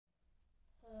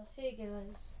Hey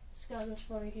guys, Scottish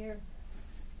right here,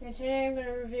 and today I'm going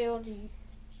to reveal the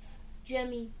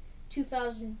Gemmy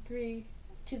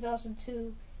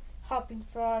 2003-2002 hopping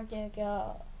frog that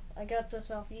I got this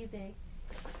off eBay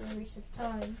in recent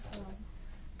time.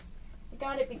 I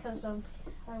got it because I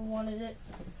wanted it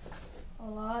a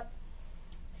lot.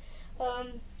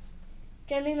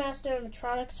 Gemmy Master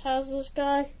Animatronics has this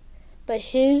guy, but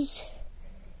he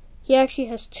actually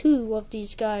has two of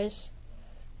these guys.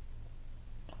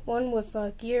 One with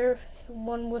gear, and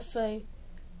one with a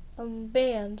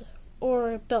band,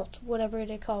 or a belt, whatever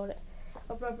they call it.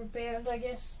 A rubber band, I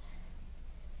guess.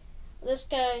 This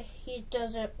guy, he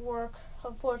doesn't work,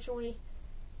 unfortunately,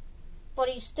 but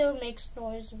he still makes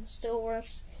noise and still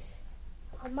works.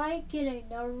 I might get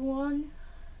another one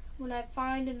when I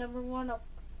find a number one of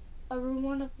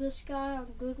this guy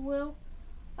on Goodwill.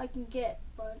 I can get,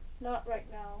 but not right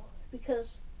now,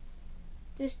 because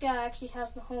this guy actually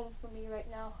has the home for me right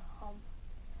now.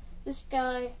 This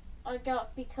guy I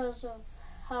got because of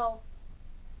how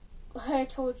I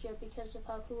told you, because of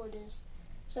how cool it is.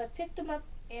 So I picked him up,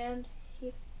 and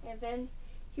then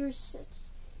here he sits.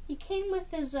 He came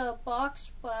with his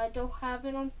box, but I don't have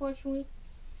it, unfortunately.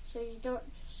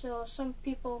 So some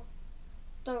people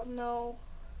don't know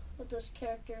what this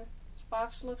character's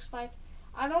box looks like.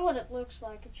 I know what it looks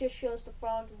like. It just shows the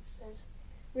frog and says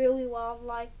 "really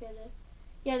wildlife" in it.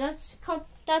 Yeah, that's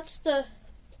the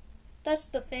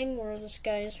thing where this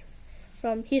guy is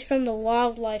from. He's from the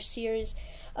Wildlife series.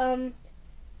 Gemmy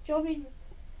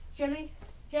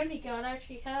God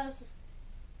actually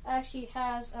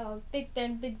has Big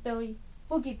Ben Big Belly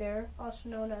Boogie Bear, also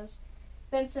known as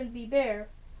Benson B. Bear,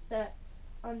 that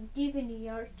on DVD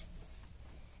art,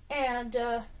 and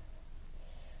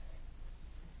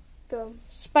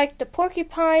Spike the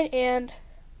Porcupine, and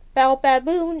Bal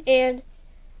Baboon, and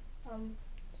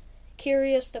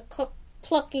Curious the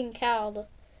Clucking Cow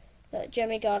that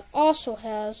Gemmy God also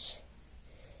has,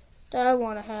 that I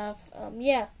want to have.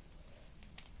 Yeah.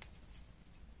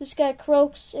 This guy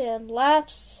croaks and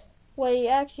laughs when he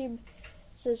actually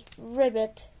says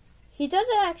ribbit. He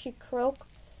doesn't actually croak,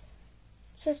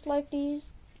 just like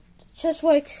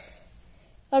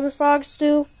other frogs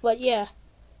do, but yeah.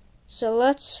 So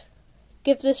let's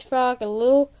give this frog a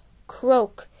little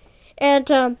croak.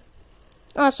 And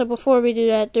also, before we do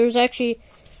that, there's actually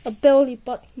a belly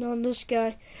button on this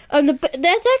guy.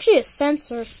 That's actually a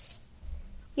sensor.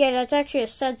 Yeah, that's actually a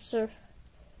sensor.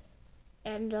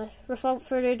 And without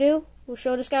further ado, we'll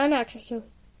show this guy in action. So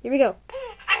here we go.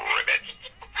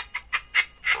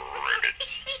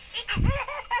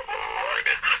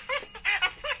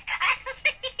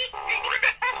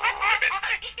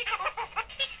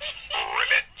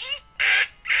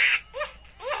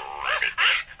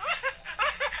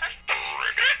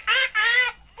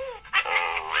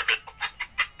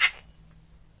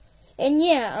 And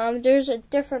yeah, there's a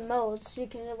different modes. You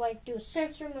can do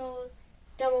sensor mode,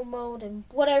 demo mode, and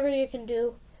whatever you can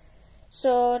do.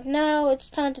 So now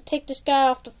it's time to take this guy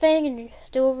off the thing and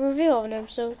do a review on him.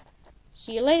 So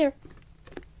see you later.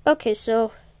 Okay,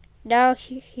 so now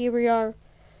here we are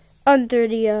under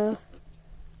the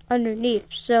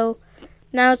underneath. So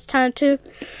now it's time to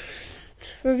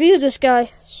review this guy.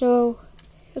 So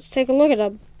let's take a look at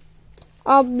him.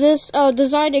 This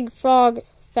designing frog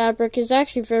fabric is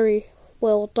actually very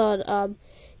well done.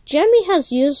 Gemmy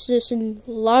has used this in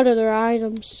a lot of their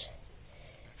items.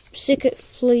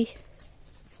 Specifically,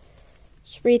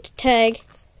 let's read the tag.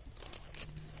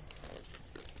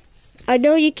 I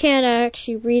know you can't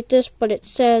actually read this, but it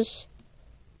says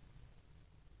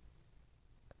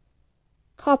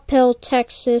Coppell,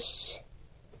 Texas.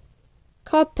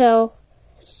 Coppell.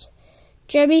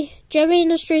 Gemmy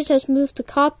Industries has moved to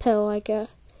Coppell, I guess.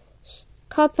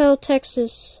 Coppell,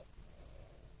 Texas.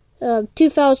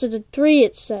 2003,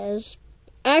 it says.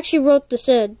 I actually wrote this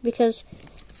in because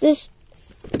this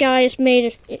guy is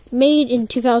made in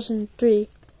 2003.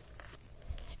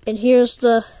 And here's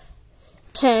the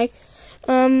tag.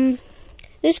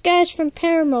 This guy's from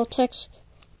Paramount, Texas.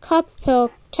 Coppell,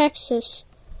 Texas.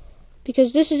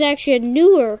 Because this is actually a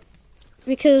newer.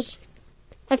 Because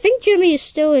I think Gemmy is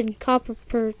still in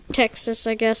Coppell, Texas,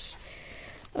 I guess.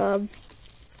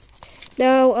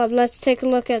 Now, let's take a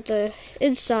look at the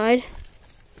inside.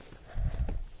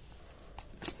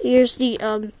 Here's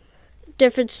the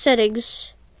different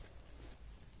settings.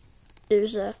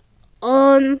 There's a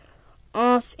on,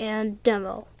 off, and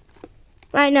demo.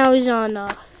 Right now he's on.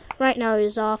 Right now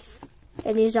he's off,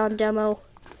 and he's on demo.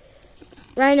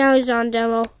 Right now he's on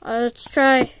demo. Let's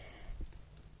try.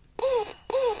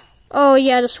 Oh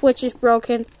yeah, the switch is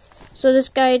broken. So this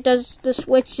guy the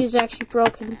switch is actually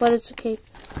broken, but it's okay.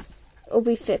 It'll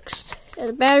be fixed. And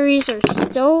the batteries are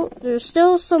there's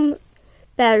still some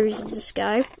batteries in this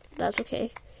guy. That's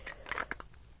okay.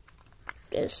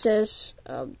 It says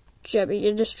Gemmy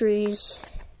Industries.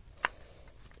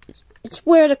 It's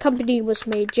where the company was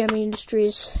made, Gemmy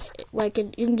Industries, like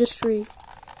an industry.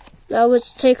 Now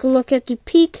let's take a look at the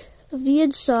peak of the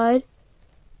inside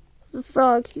of the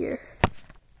frog here.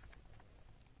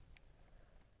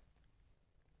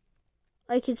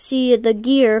 I can see the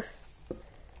gear.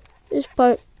 This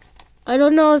part, I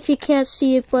don't know if you can't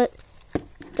see it, but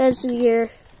that's the gear.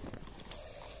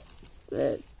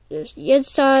 There's the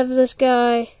inside of this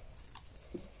guy.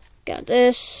 Got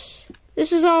this.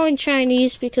 This is all in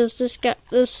Chinese because this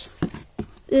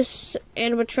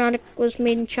animatronic was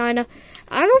made in China.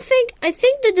 I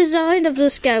think the design of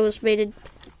this guy was made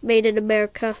in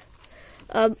America.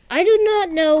 I do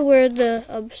not know where the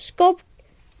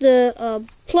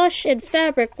plush and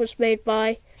fabric was made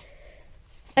by.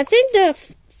 I think the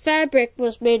fabric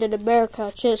was made in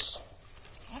America, just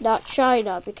not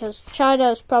China, because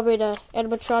China is probably the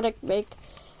animatronic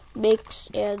makes,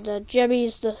 and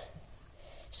Gemmy's the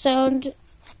sound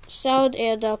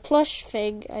and plush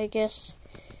thing, I guess.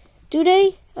 Do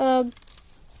they?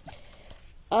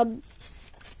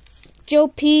 Joe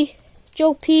P,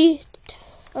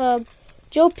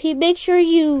 make sure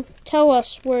you tell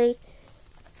us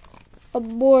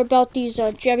more about these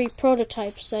Gemmy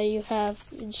prototypes that you have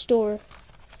in store.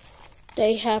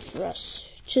 They have for us.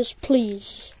 Just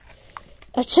please.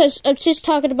 I'm just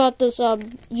talking about this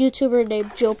YouTuber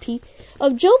named Joe P.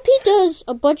 Joe P does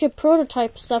a bunch of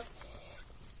prototype stuff,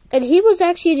 and he was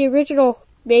actually the original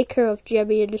maker of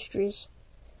Gemmy Industries.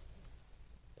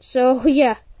 So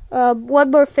yeah, one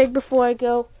more thing before I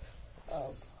go.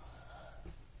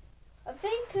 I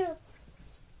think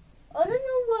I don't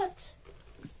know what.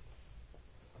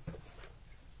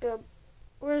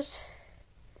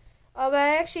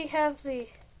 I actually have the.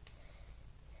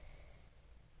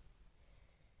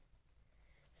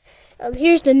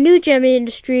 Here's the new Gemmy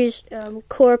Industries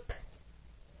Corp.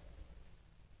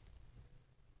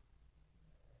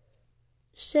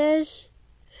 Says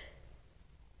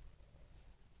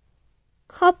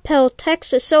Coppell,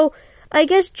 Texas. So I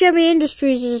guess Gemmy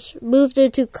Industries is moved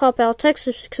into Coppell,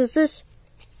 Texas, because this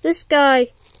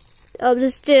guy,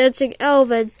 this dancing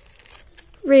Alvin,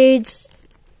 reads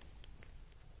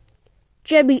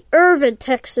Gemmy, Irvin,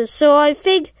 Texas. So I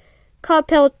think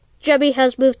Coppell Gemmy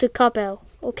has moved to Coppell.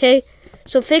 Okay,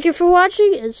 so thank you for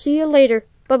watching, and see you later.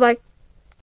 Bye-bye.